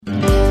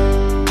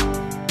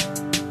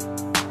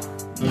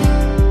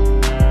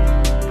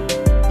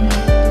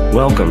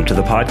Welcome to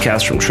the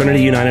podcast from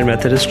Trinity United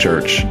Methodist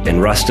Church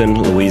in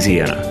Ruston,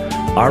 Louisiana.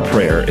 Our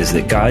prayer is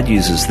that God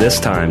uses this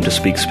time to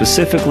speak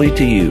specifically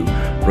to you,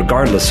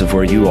 regardless of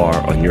where you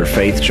are on your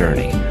faith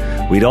journey.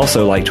 We'd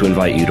also like to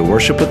invite you to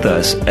worship with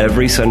us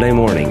every Sunday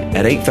morning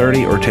at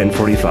 8:30 or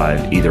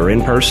 10:45, either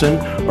in person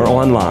or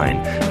online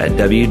at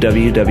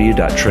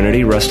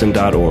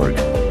www.trinityruston.org.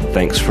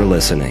 Thanks for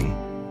listening.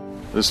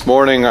 This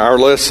morning our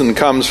lesson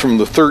comes from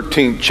the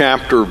 13th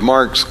chapter of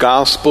Mark's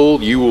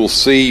Gospel. You will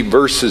see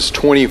verses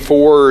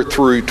 24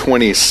 through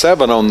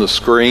 27 on the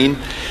screen.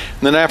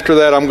 And then after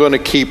that I'm going to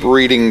keep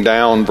reading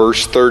down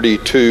verse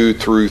 32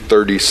 through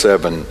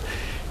 37.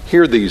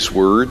 Hear these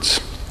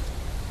words.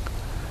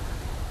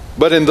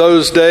 But in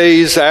those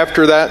days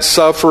after that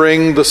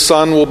suffering, the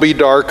sun will be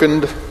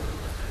darkened,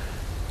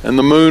 and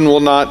the moon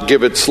will not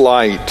give its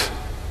light,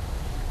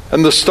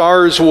 and the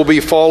stars will be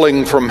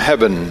falling from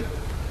heaven,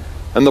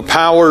 and the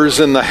powers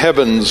in the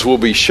heavens will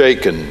be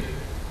shaken.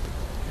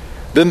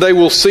 Then they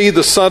will see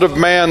the Son of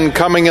Man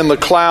coming in the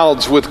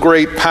clouds with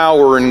great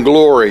power and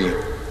glory.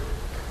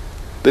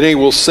 Then he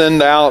will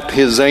send out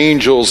his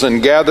angels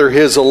and gather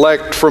his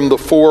elect from the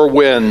four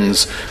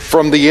winds,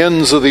 from the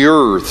ends of the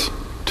earth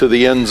to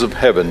the ends of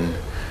heaven.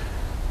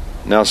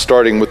 Now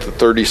starting with the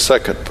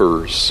 32nd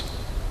verse.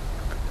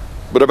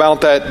 But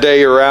about that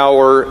day or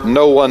hour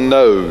no one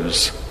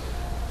knows,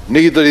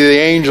 neither the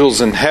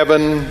angels in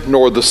heaven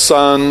nor the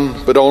Son,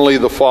 but only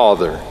the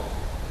Father.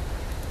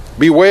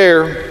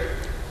 Beware,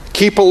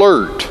 keep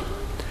alert,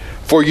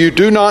 for you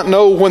do not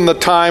know when the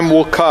time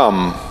will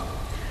come.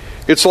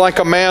 It's like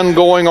a man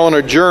going on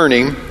a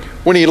journey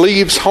when he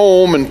leaves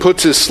home and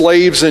puts his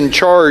slaves in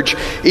charge,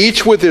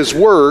 each with his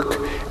work,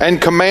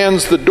 and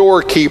commands the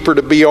doorkeeper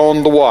to be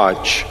on the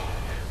watch.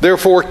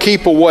 Therefore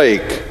keep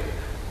awake,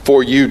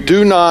 for you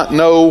do not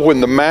know when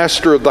the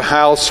master of the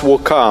house will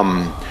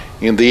come,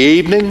 in the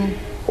evening,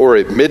 or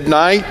at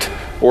midnight,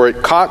 or at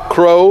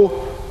cockcrow,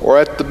 or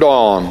at the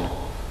dawn.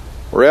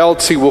 Or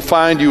else he will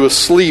find you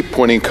asleep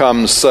when he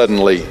comes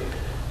suddenly.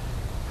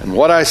 And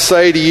what I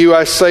say to you,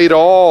 I say to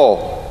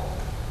all,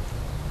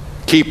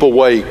 keep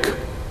awake.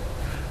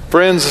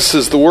 Friends, this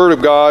is the word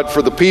of God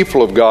for the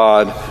people of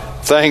God.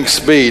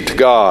 Thanks be to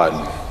God.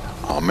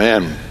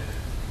 Amen.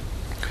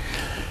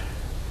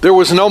 There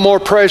was no more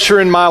pressure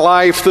in my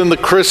life than the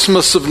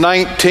Christmas of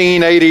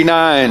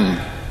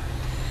 1989.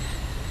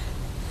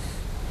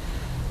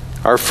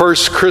 Our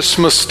first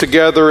Christmas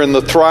together in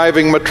the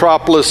thriving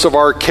metropolis of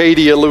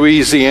Arcadia,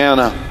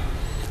 Louisiana.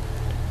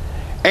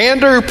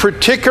 Andrew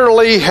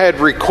particularly had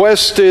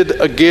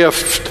requested a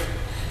gift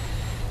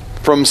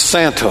from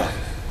Santa.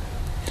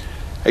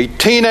 A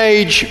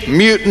Teenage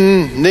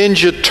Mutant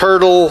Ninja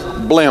Turtle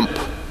blimp.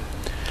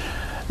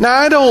 Now,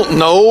 I don't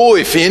know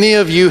if any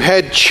of you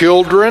had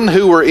children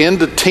who were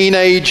into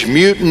Teenage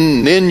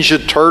Mutant Ninja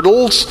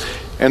Turtles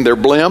and their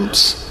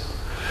blimps.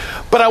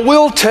 But I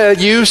will tell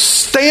you,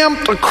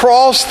 stamped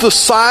across the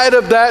side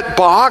of that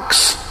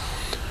box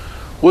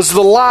was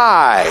the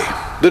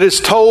lie that is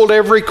told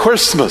every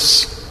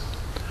Christmas.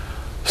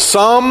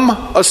 Some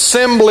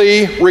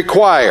assembly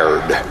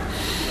required.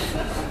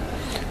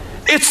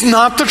 It's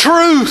not the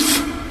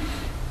truth.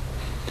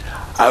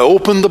 I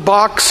opened the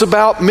box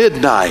about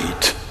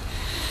midnight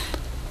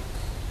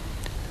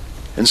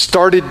and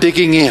started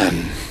digging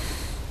in.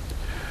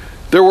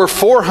 There were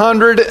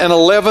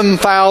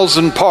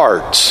 411,000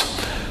 parts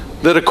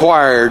that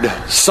acquired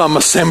some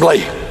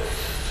assembly.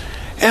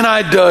 And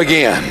I dug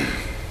in.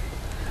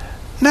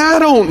 Now, I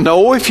don't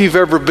know if you've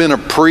ever been a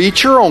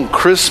preacher on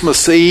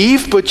Christmas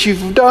Eve, but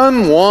you've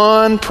done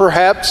one,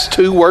 perhaps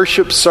two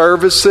worship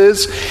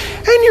services,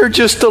 and you're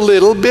just a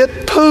little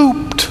bit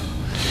pooped.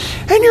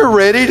 And you're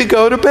ready to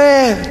go to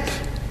bed.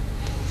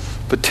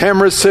 But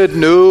Tamara said,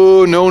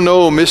 no,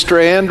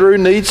 Mr. Andrew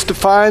needs to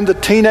find the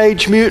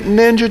Teenage Mutant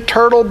Ninja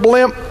Turtle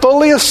blimp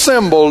fully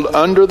assembled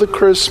under the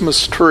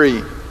Christmas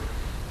tree.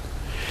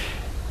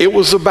 It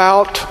was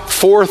about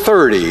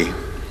 4:30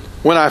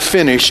 when I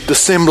finished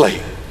assembly.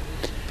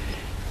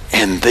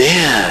 And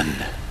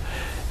then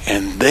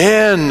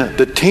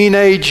the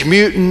Teenage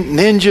Mutant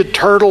Ninja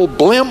Turtle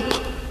blimp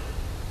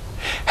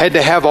had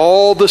to have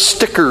all the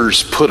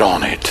stickers put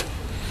on it.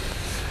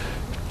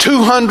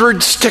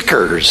 200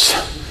 stickers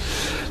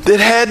that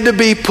had to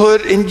be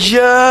put in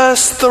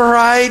just the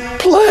right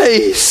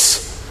place.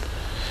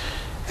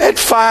 At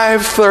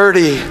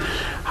 5:30,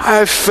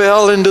 I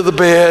fell into the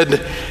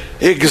bed,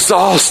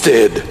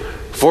 exhausted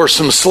for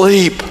some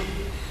sleep.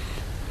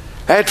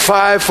 At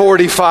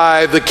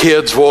 5:45, the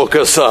kids woke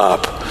us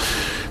up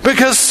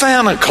because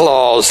Santa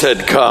Claus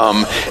had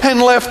come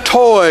and left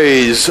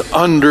toys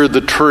under the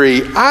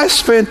tree. I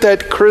spent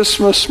that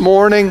Christmas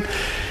morning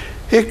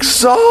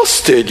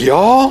exhausted,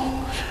 y'all.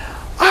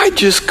 I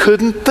just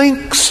couldn't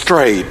think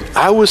straight.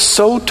 I was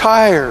so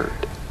tired.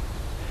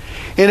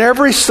 And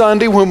every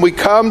Sunday when we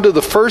come to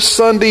the first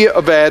Sunday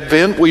of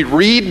Advent, we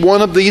read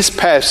one of these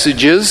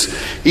passages,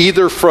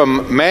 either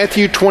from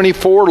Matthew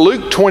 24,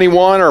 Luke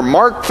 21, or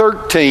Mark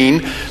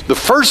 13, the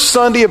first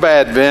Sunday of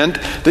Advent,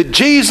 that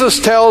Jesus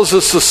tells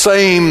us the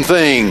same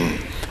thing.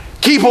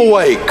 Keep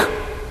awake.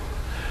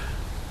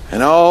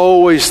 And I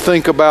always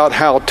think about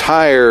how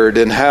tired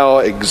and how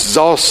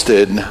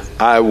exhausted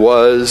I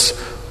was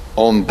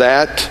on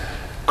that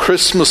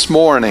Christmas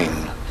morning,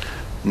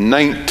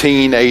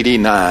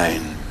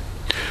 1989.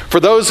 For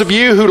those of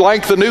you who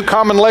like the New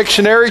Common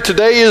Lectionary,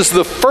 today is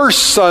the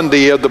first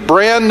Sunday of the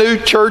brand new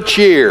church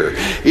year.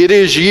 It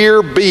is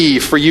year B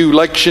for you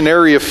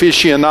lectionary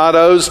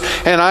aficionados,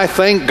 and I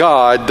thank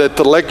God that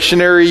the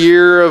lectionary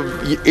year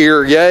of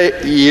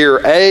year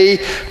A,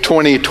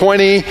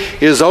 2020,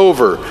 is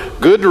over.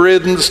 Good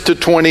riddance to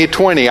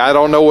 2020. I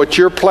don't know what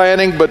you're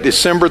planning, but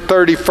December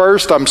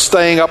 31st, I'm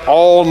staying up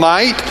all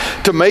night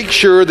to make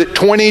sure that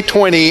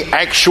 2020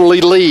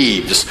 actually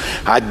leaves.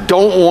 I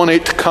don't want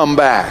it to come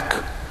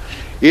back.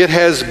 It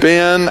has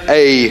been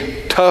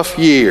a tough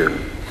year.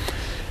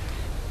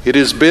 It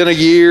has been a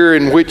year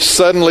in which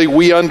suddenly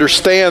we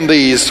understand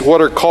these,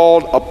 what are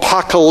called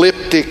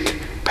apocalyptic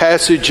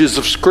passages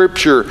of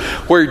Scripture,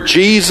 where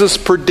Jesus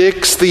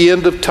predicts the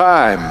end of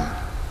time.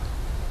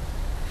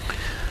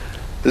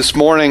 This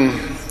morning,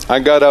 I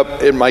got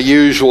up at my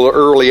usual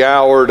early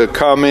hour to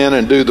come in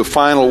and do the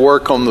final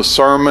work on the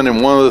sermon,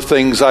 and one of the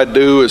things I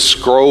do is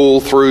scroll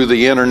through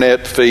the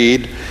internet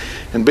feed.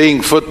 And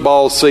being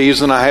football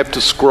season, I have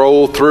to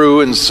scroll through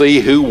and see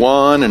who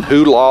won and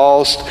who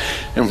lost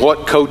and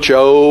what Coach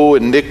O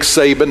and Nick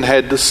Saban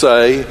had to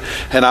say.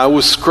 And I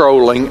was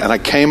scrolling and I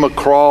came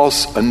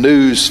across a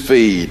news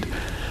feed,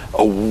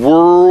 a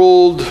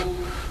world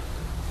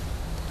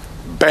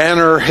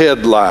banner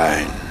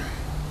headline.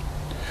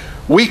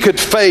 We could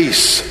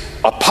face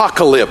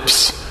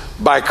apocalypse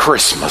by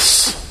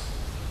Christmas.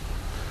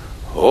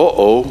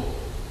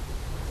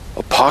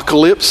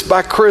 Apocalypse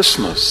by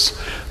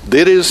Christmas.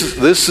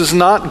 This is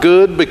not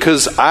good,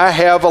 because I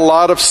have a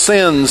lot of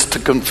sins to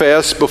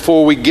confess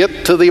before we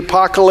get to the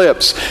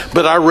apocalypse.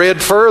 But I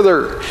read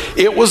further.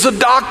 It was a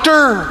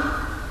doctor,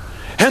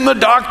 and the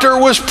doctor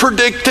was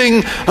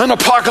predicting an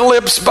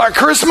apocalypse by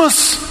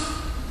Christmas.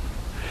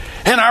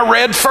 And I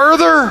read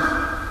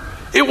further.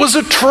 It was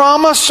a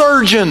trauma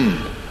surgeon.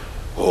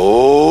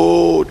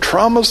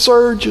 Trauma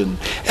surgeon.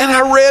 And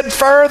I read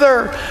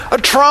further. A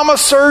trauma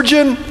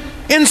surgeon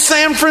in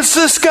San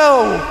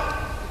Francisco.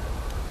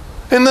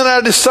 And then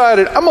I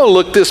decided, I'm going to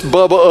look this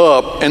Bubba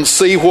up and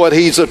see what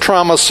he's a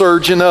trauma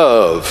surgeon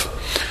of.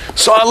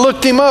 So I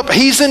looked him up.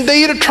 He's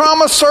indeed a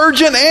trauma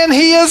surgeon, and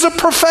he is a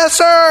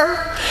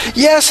professor.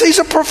 Yes, he's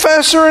a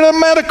professor in a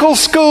medical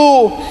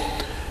school.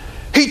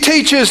 He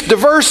teaches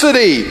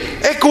diversity,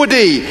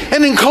 equity,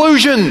 and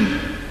inclusion.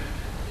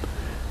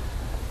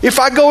 If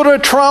I go to a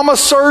trauma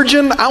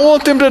surgeon, I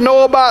want them to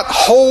know about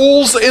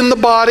holes in the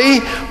body,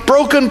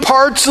 broken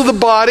parts of the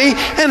body,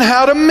 and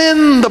how to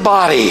mend the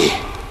body.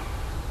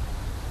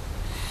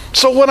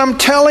 So what I'm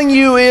telling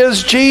you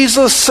is,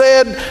 Jesus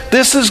said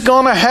this is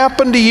going to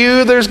happen to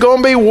you. There's going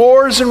to be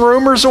wars and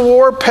rumors of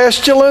war,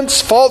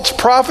 pestilence. False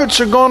prophets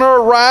are going to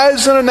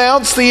arise and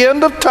announce the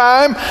end of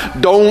time.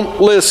 Don't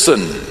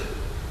listen.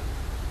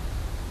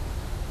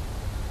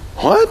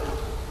 What?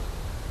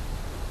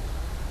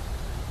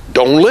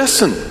 Don't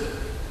listen.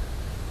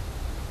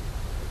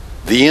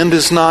 The end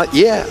is not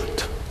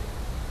yet.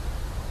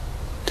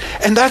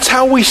 And that's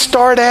how we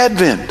start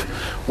Advent.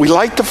 We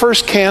light the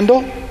first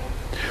candle.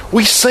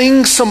 We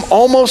sing some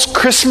almost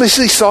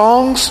Christmassy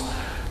songs.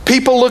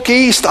 People look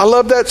east. I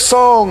love that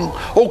song.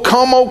 Oh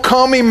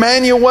come,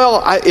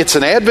 Emmanuel. It's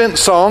an Advent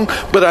song,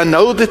 but I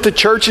know that the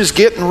church is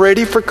getting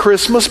ready for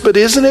Christmas. But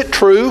isn't it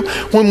true,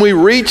 when we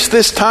reach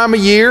this time of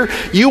year,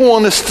 you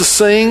want us to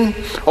sing,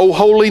 Oh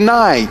Holy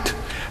Night,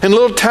 and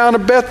Little Town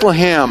of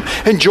Bethlehem,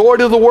 and Joy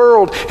to the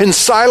World, and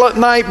Silent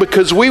Night,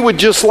 because we would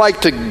just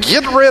like to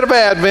get rid of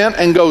Advent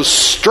and go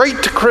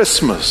straight to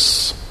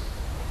Christmas.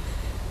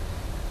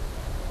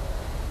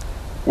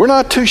 We're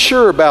not too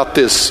sure about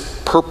this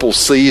purple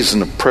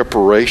season of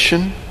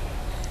preparation.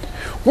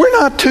 We're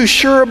not too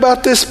sure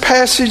about this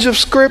passage of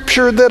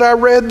Scripture that I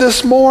read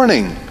this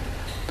morning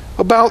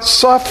about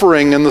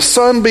suffering and the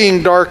sun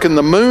being dark and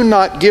the moon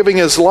not giving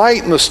his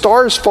light and the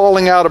stars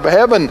falling out of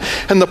heaven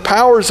and the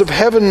powers of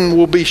heaven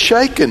will be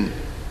shaken.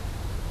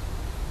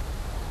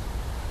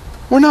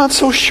 We're not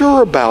so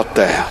sure about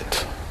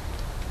that.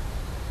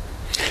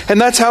 And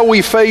that's how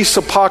we face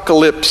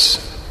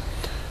apocalypse,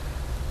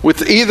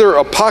 with either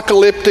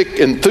apocalyptic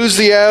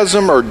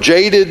enthusiasm or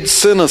jaded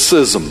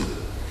cynicism.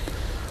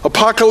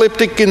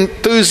 Apocalyptic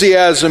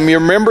enthusiasm. You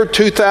remember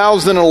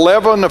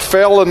 2011, a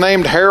fellow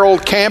named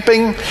Harold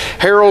Camping?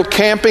 Harold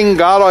Camping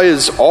got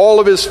all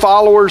of his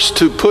followers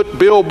to put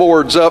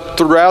billboards up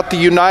throughout the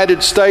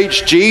United States.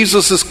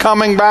 Jesus is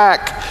coming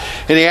back.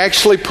 And he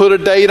actually put a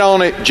date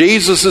on it.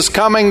 Jesus is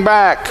coming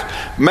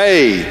back.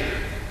 May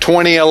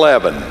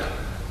 2011.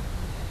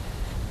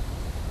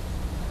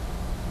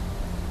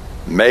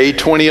 May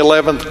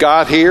 2011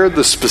 got here.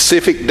 The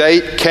specific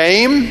date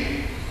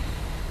came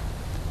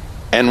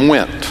and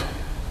went.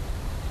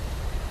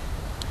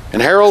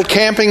 And Harold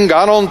Camping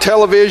got on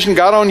television,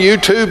 got on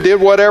YouTube, did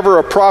whatever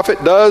a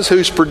prophet does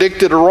who's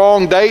predicted a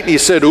wrong date. And he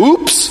said,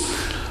 oops,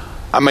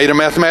 I made a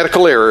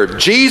mathematical error.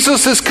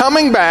 Jesus is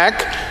coming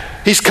back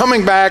He's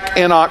coming back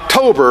in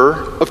October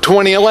of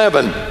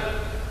 2011.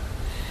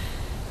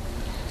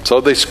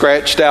 So they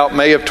scratched out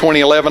May of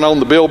 2011 on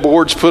the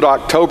billboards, put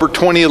October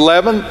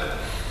 2011.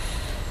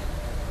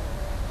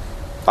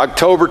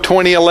 October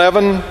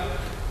 2011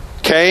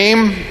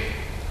 came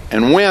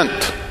and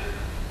went.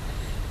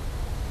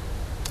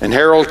 And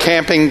Harold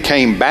Camping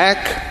came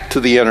back to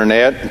the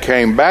internet and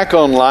came back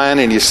online,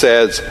 and he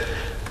says,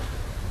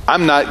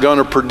 I'm not going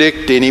to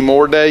predict any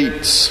more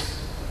dates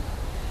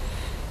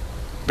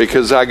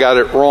because I got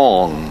it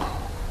wrong.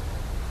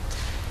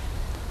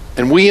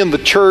 And we in the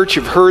church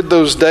have heard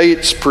those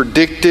dates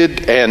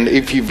predicted, and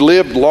if you've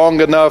lived long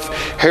enough,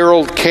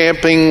 Harold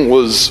Camping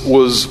was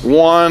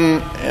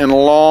one in a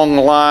long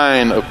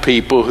line of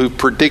people who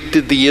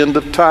predicted the end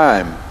of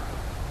time.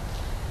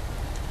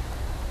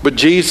 But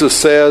Jesus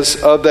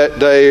says, of that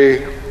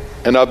day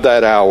and of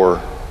that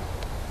hour,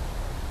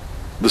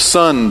 the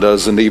Son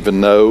doesn't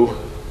even know,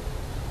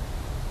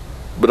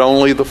 but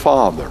only the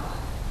Father.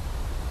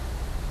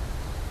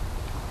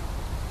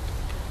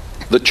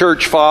 The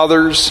church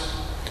fathers,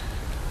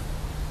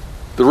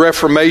 the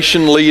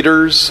Reformation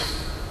leaders,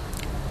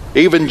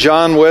 even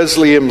John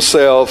Wesley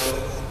himself,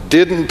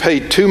 didn't pay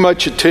too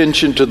much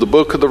attention to the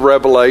book of the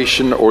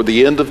Revelation or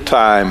the end of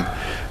time.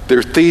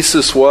 Their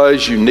thesis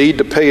was, you need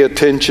to pay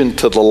attention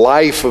to the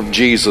life of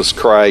Jesus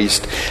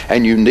Christ,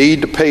 and you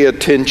need to pay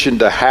attention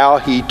to how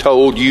He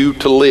told you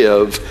to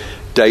live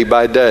day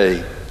by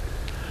day.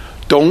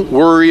 Don't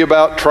worry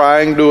about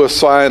trying to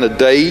assign a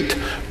date.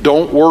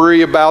 Don't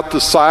worry about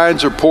the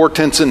signs or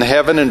portents in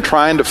heaven and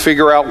trying to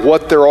figure out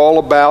what they're all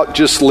about.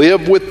 Just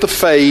live with the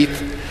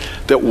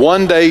faith that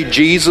one day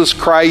Jesus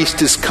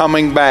Christ is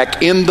coming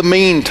back. In the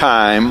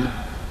meantime,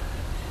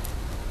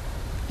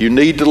 you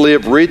need to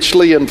live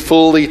richly and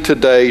fully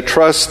today,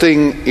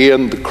 trusting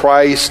in the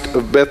Christ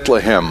of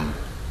Bethlehem.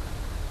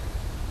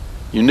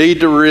 You need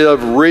to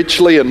live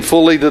richly and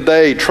fully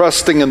today,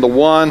 trusting in the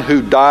one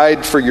who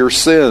died for your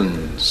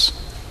sins.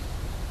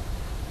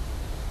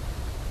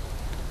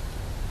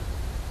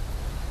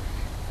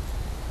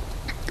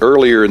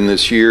 Earlier in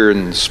this year,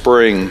 in the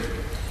spring,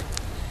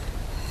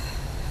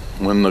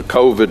 when the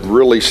COVID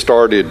really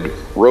started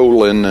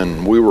rolling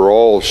and we were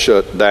all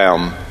shut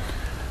down,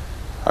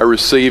 I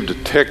received a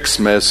text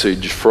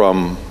message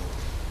from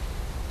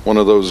one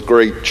of those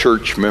great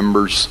church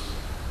members.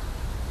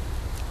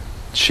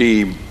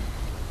 She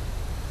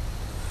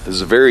is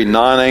a very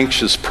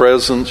non-anxious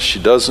presence.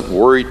 She doesn't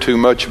worry too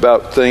much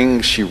about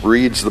things. She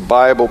reads the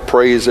Bible,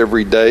 prays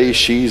every day.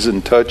 She's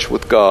in touch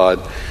with God.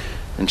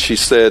 And she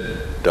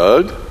said,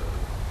 Doug,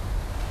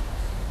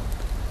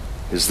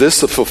 is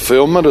this the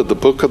fulfillment of the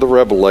book of the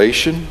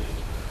Revelation?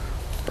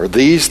 Are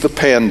these the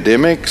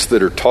pandemics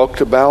that are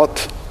talked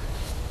about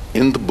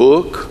in the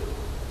book?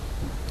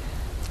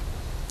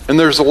 And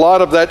there's a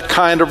lot of that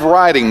kind of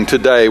writing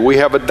today. We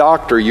have a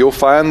doctor, you'll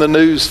find the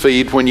news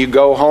feed when you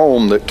go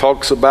home, that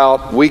talks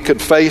about we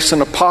could face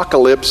an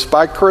apocalypse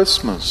by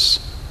Christmas.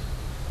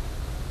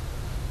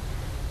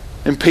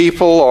 And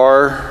people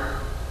are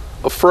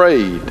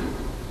afraid.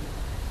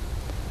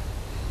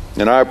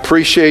 And I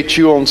appreciate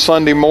you on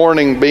Sunday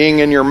morning being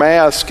in your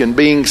mask and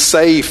being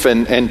safe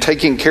and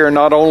taking care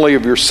not only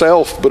of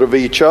yourself but of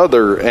each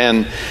other.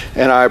 And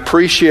I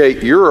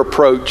appreciate your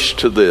approach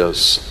to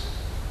this.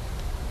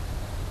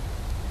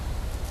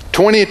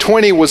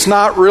 2020 was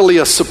not really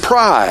a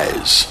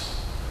surprise.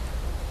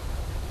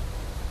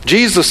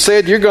 Jesus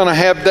said you're going to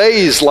have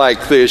days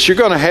like this. You're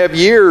going to have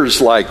years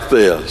like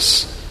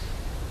this.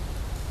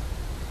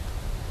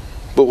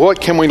 But what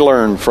can we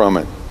learn from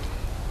it?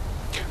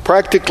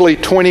 Practically,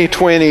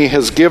 2020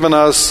 has given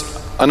us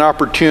an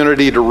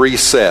opportunity to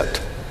reset.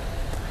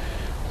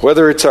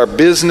 Whether it's our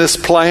business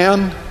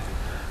plan,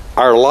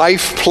 our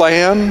life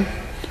plan,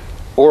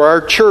 or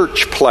our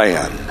church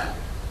plan,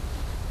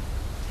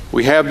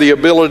 we have the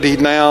ability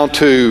now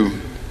to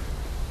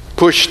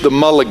push the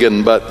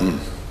mulligan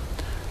button,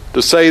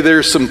 to say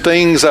there's some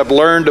things I've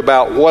learned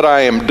about what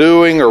I am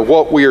doing or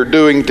what we are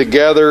doing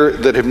together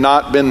that have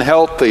not been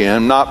healthy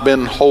and not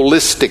been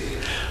holistic.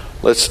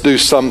 Let's do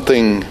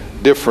something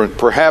different.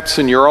 Perhaps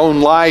in your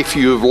own life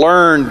you have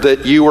learned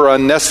that you are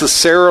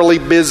unnecessarily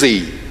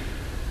busy.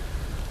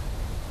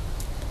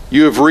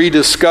 You have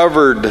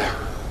rediscovered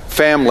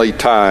family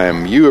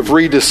time. You have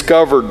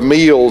rediscovered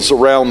meals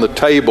around the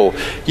table.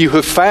 You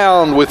have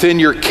found within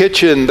your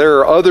kitchen there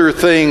are other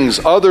things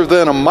other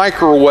than a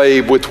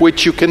microwave with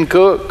which you can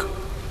cook.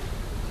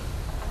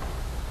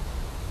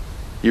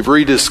 You've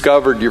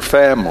rediscovered your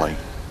family.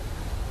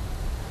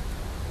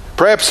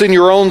 Perhaps in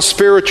your own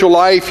spiritual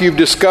life you've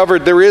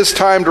discovered there is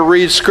time to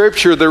read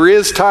Scripture. There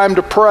is time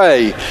to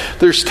pray.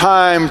 There's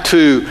time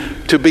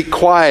to be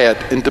quiet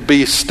and to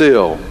be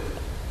still.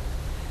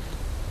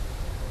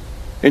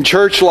 In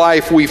church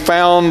life, we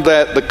found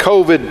that the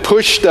COVID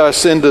pushed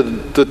us into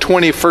the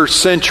 21st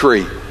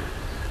century.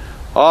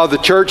 The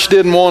church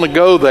didn't want to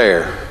go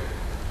there,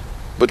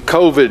 but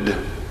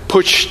COVID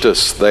pushed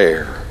us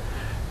there.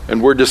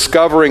 And we're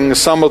discovering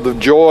some of the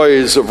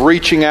joys of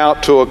reaching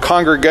out to a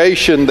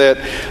congregation that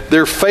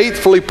they're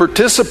faithfully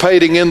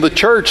participating in the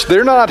church.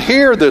 They're not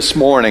here this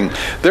morning.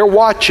 They're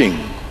watching.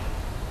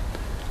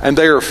 And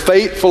they are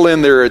faithful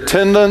in their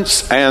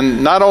attendance.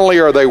 And not only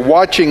are they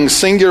watching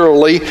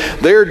singularly,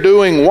 they're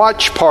doing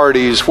watch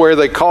parties where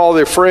they call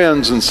their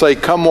friends and say,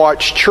 "Come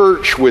watch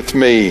church with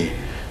me."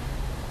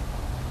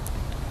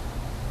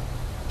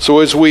 So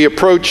as we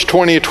approach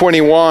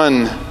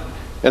 2021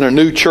 in a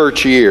new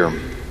church year,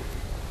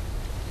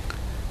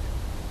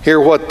 hear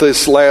what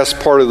this last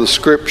part of the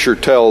scripture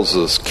tells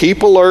us.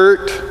 Keep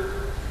alert.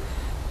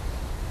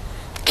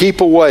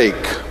 Keep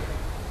awake.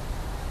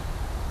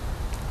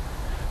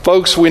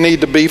 Folks, we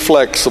need to be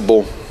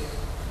flexible.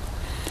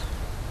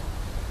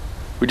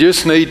 We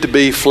just need to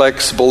be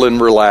flexible and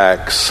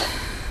relax.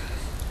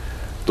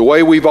 The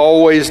way we've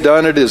always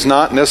done it is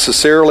not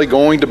necessarily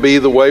going to be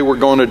the way we're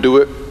going to do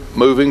it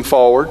moving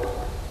forward.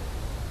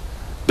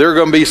 There are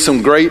going to be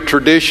some great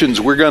traditions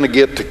we're going to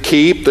get to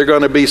keep. There are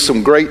going to be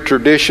some great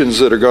traditions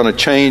that are going to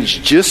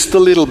change just a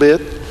little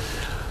bit.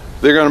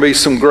 There are going to be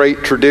some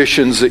great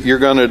traditions that you're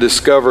going to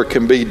discover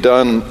can be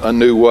done a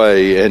new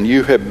way. And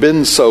you have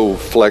been so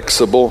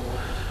flexible.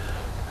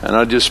 And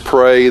I just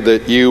pray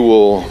that you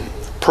will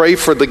pray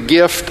for the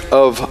gift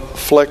of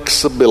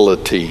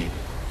flexibility.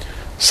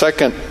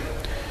 Second,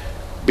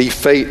 be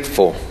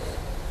faithful.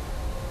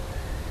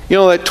 You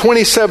know, that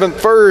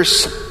 27th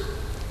verse,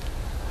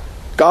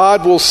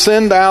 God will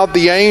send out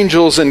the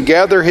angels and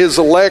gather his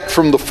elect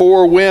from the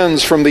four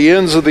winds, from the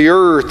ends of the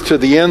earth to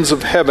the ends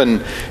of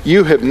heaven.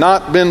 You have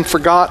not been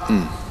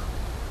forgotten.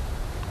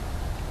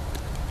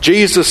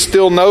 Jesus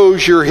still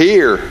knows you're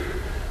here.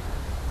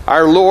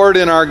 Our Lord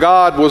and our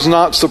God was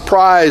not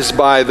surprised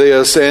by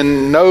this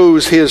and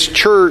knows his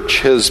church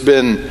has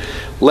been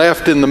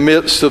left in the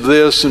midst of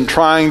this and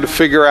trying to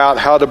figure out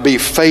how to be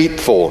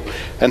faithful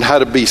and how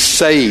to be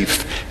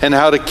safe and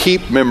how to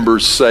keep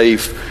members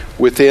safe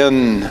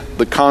within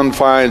the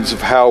confines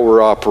of how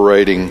we're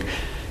operating.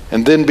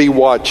 And then be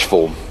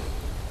watchful.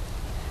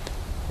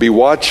 Be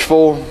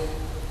watchful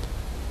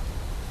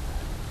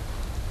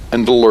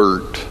and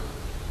alert.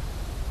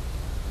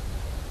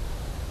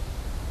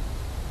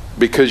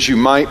 Because you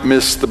might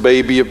miss the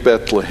baby of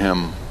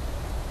Bethlehem.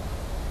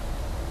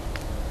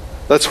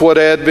 That's what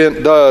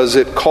Advent does.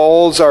 It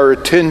calls our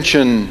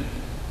attention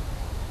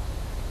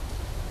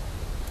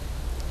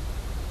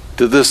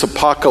to this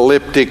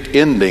apocalyptic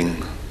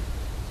ending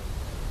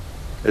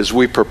as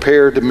we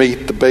prepare to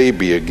meet the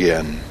baby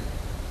again.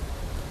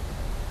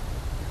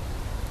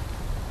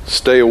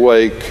 Stay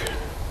awake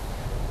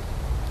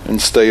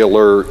and stay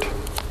alert.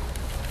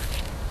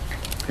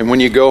 And when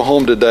you go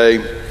home today,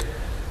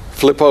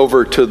 flip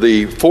over to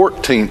the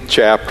 14th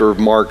chapter of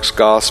Mark's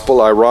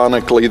Gospel,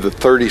 ironically the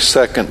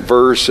 32nd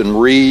verse,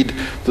 and read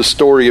the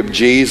story of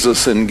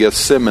Jesus in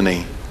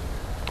Gethsemane.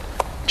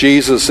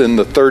 Jesus in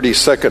the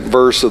 32nd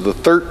verse of the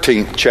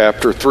 13th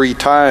chapter 3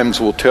 times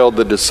will tell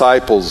the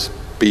disciples,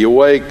 be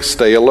awake,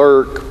 stay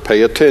alert,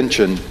 pay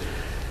attention.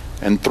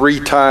 And 3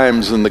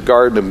 times in the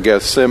Garden of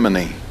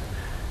Gethsemane,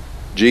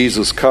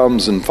 Jesus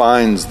comes and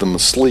finds them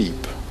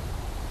asleep.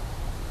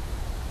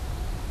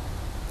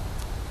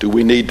 Do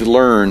we need to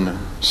learn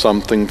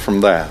something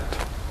from that?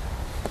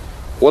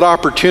 What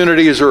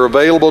opportunities are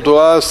available to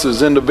us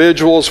as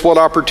individuals? What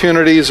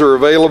opportunities are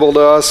available to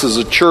us as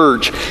a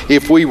church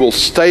if we will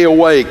stay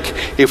awake,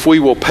 if we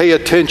will pay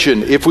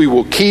attention, if we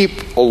will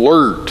keep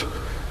alert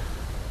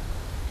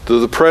to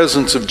the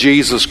presence of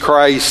Jesus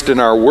Christ in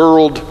our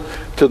world,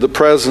 to the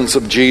presence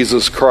of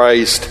Jesus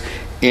Christ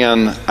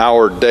in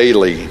our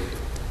daily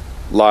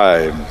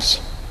lives?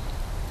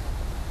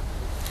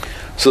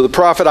 So the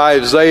prophet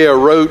Isaiah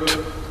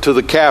wrote to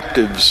the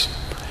captives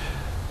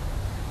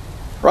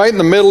right in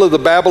the middle of the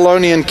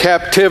Babylonian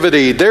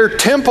captivity. Their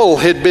temple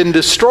had been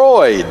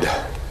destroyed.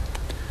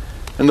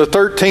 And the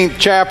 13th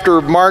chapter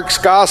of Mark's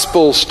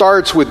Gospel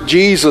starts with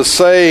Jesus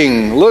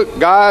saying, look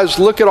guys,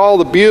 look at all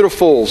the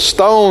beautiful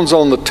stones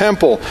on the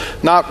temple.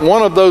 Not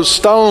one of those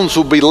stones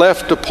will be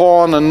left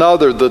upon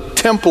another. The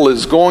temple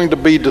is going to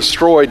be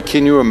destroyed.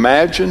 Can you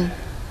imagine?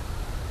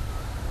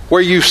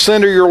 Where you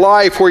center your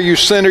life, where you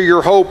center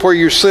your hope, where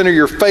you center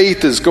your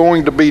faith is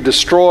going to be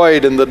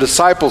destroyed. And the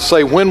disciples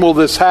say, when will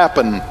this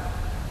happen?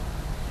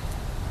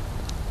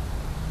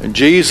 And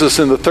Jesus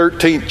in the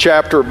 13th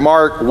chapter of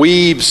Mark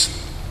weaves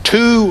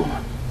 2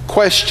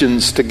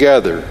 questions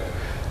together.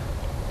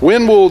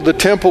 When will the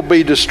temple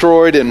be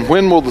destroyed, and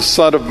when will the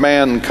Son of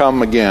Man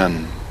come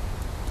again?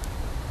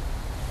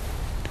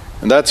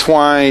 And that's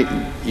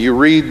why you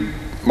read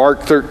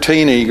Mark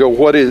 13 and you go,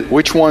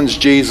 which one's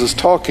Jesus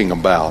talking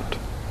about?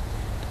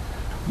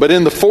 But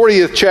in the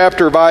 40th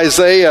chapter of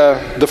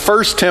Isaiah, the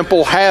first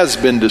temple has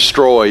been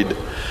destroyed.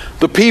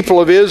 The people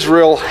of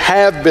Israel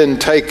have been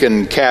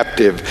taken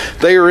captive.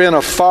 They are in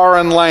a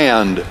foreign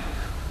land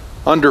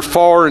under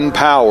foreign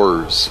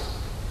powers.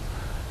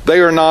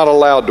 They are not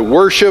allowed to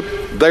worship.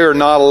 They are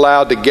not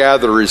allowed to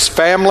gather as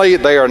family.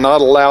 They are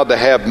not allowed to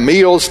have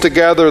meals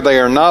together. They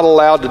are not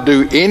allowed to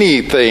do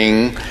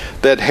anything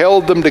that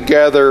held them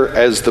together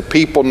as the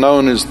people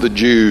known as the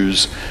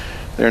Jews.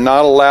 They're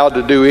not allowed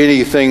to do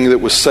anything that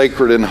was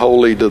sacred and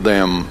holy to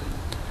them.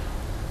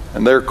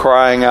 And they're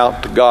crying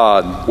out to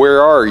God,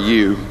 "Where are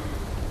you?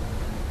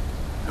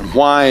 And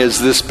why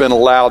has this been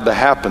allowed to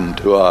happen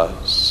to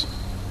us?"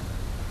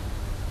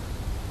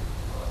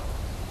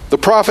 The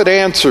prophet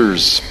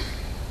answers,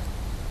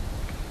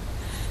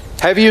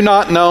 "Have you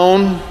not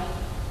known?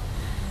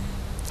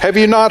 Have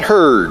you not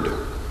heard?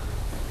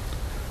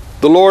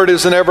 The Lord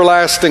is an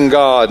everlasting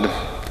God,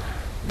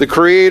 the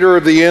creator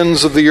of the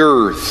ends of the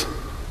earth.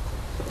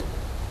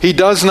 He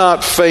does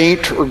not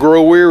faint or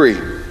grow weary.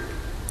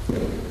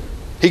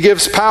 He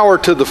gives power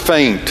to the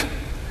faint.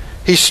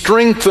 He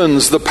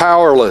strengthens the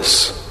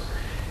powerless.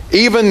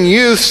 Even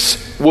youths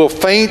will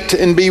faint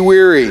and be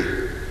weary,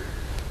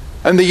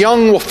 and the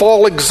young will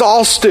fall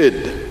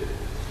exhausted.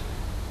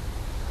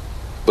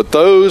 But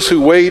those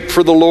who wait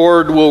for the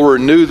Lord will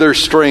renew their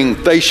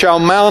strength. They shall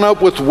mount up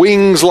with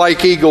wings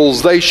like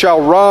eagles. They shall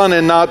run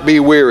and not be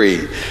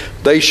weary.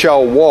 They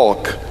shall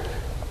walk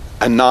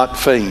and not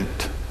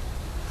faint."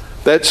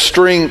 That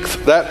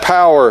strength, that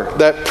power,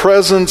 that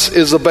presence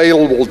is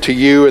available to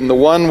you, and the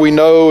one we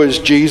know is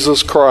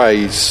Jesus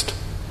Christ.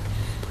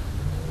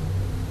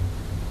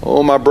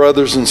 Oh, my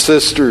brothers and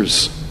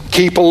sisters,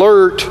 keep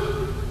alert,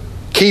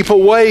 keep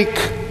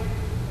awake.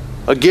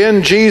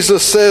 Again,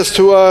 Jesus says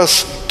to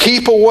us,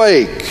 keep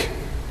awake,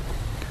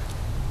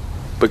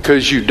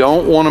 because you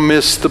don't want to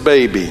miss the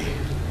baby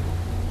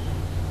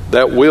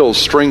that will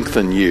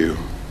strengthen you,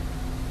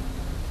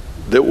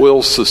 that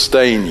will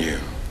sustain you,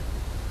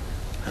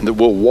 and that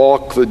will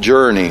walk the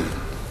journey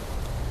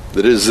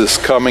that is this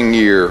coming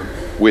year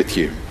with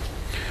you.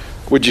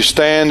 Would you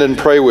stand and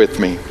pray with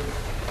me?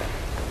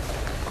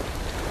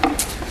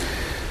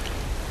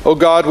 Oh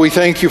God, we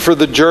thank you for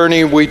the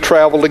journey we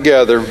travel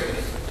together.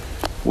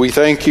 We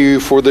thank you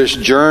for this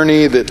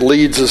journey that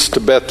leads us to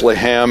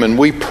Bethlehem, and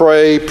we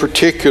pray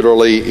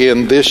particularly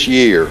in this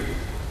year,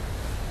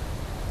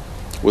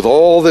 with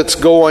all that's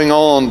going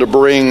on to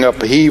bring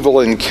upheaval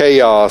and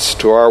chaos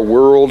to our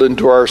world and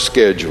to our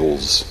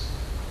schedules,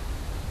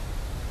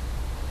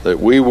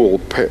 that we will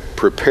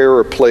prepare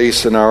a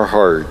place in our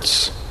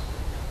hearts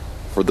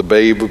for the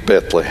babe of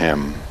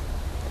Bethlehem,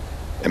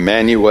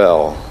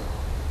 Emmanuel,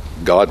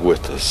 God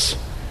with us.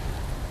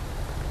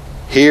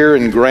 Hear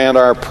and grant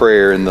our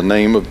prayer in the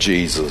name of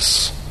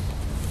Jesus.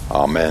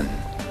 Amen.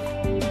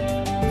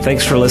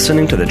 Thanks for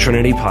listening to the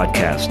Trinity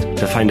Podcast.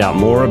 To find out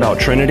more about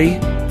Trinity,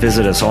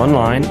 visit us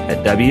online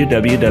at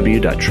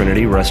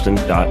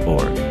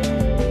www.trinityruston.org.